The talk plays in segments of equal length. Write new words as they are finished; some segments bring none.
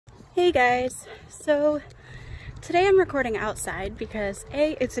Hey guys, so today I'm recording outside because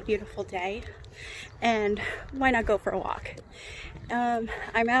A, it's a beautiful day, and why not go for a walk?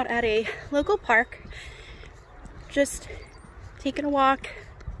 I'm out at a local park, just taking a walk,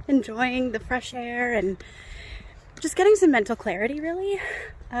 enjoying the fresh air, and just getting some mental clarity, really.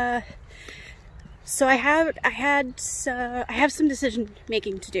 So I have some decision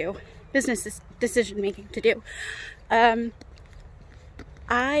making to do, business decision making to do.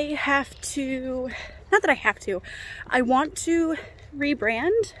 I want to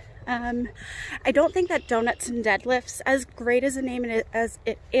rebrand. I don't think that Donuts and Deadlifts, as great as a name as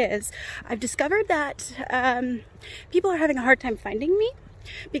it is, I've discovered that people are having a hard time finding me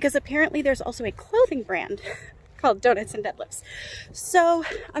because apparently there's also a clothing brand called Donuts and Deadlifts. So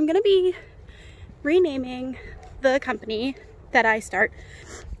I'm gonna be renaming the company that I start,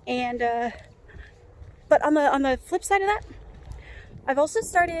 and but on the flip side of that, I've also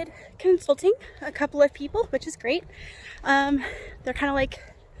started consulting a couple of people, which is great. They're kind of like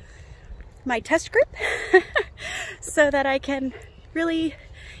my test group so that I can really,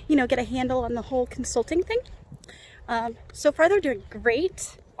 get a handle on the whole consulting thing. So far they're doing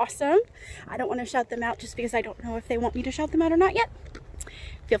great. Awesome. I don't want to shout them out just because I don't know if they want me to shout them out or not yet.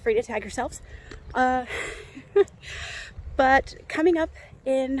 Feel free to tag yourselves. But coming up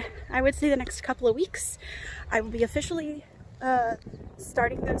in, I would say, the next couple of weeks, I will be officially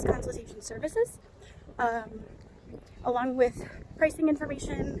starting those consultation services, along with pricing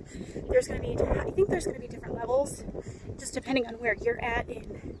information. I think there's going to be different levels, just depending on where you're at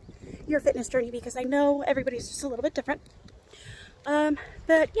in your fitness journey, because I know everybody's just a little bit different.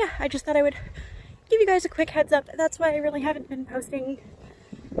 But yeah, I just thought I would give you guys a quick heads up. That's why I really haven't been posting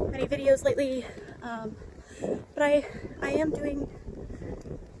many videos lately. But I'm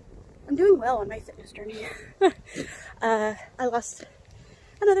doing well on my fitness journey. I lost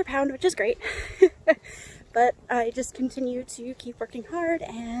another pound, which is great. But I just continue to keep working hard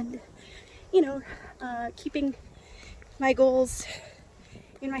and, keeping my goals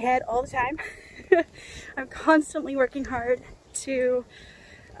in my head all the time. I'm constantly working hard to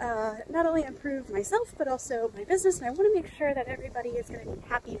not only improve myself, but also my business. And I want to make sure that everybody is going to be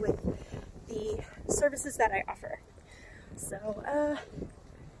happy with the services that I offer. So,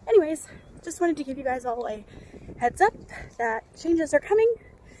 anyways, just wanted to give you guys all a heads up that changes are coming.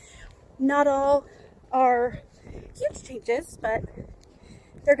 Not all are huge changes, but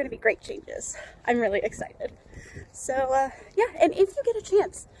they're going to be great changes. I'm really excited. So, yeah, and if you get a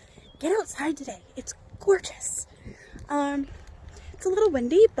chance, get outside today. It's gorgeous. It's a little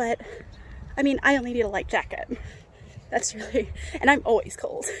windy, but I mean, I only need a light jacket. That's really, and I'm always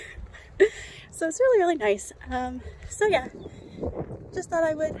cold. So it's really, really nice. So yeah, just thought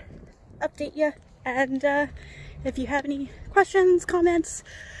I would update you, and if you have any questions, comments,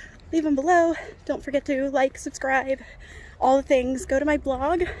 leave them below. Don't forget to like, subscribe, all the things. Go to my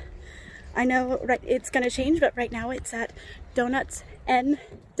blog. I know it's going to change, but right now it's at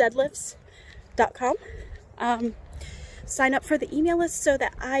donutsanddeadlifts.com. Sign up for the email list so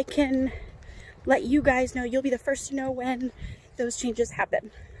that I can let you guys know. You'll be the first to know when those changes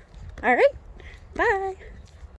happen. All right, bye.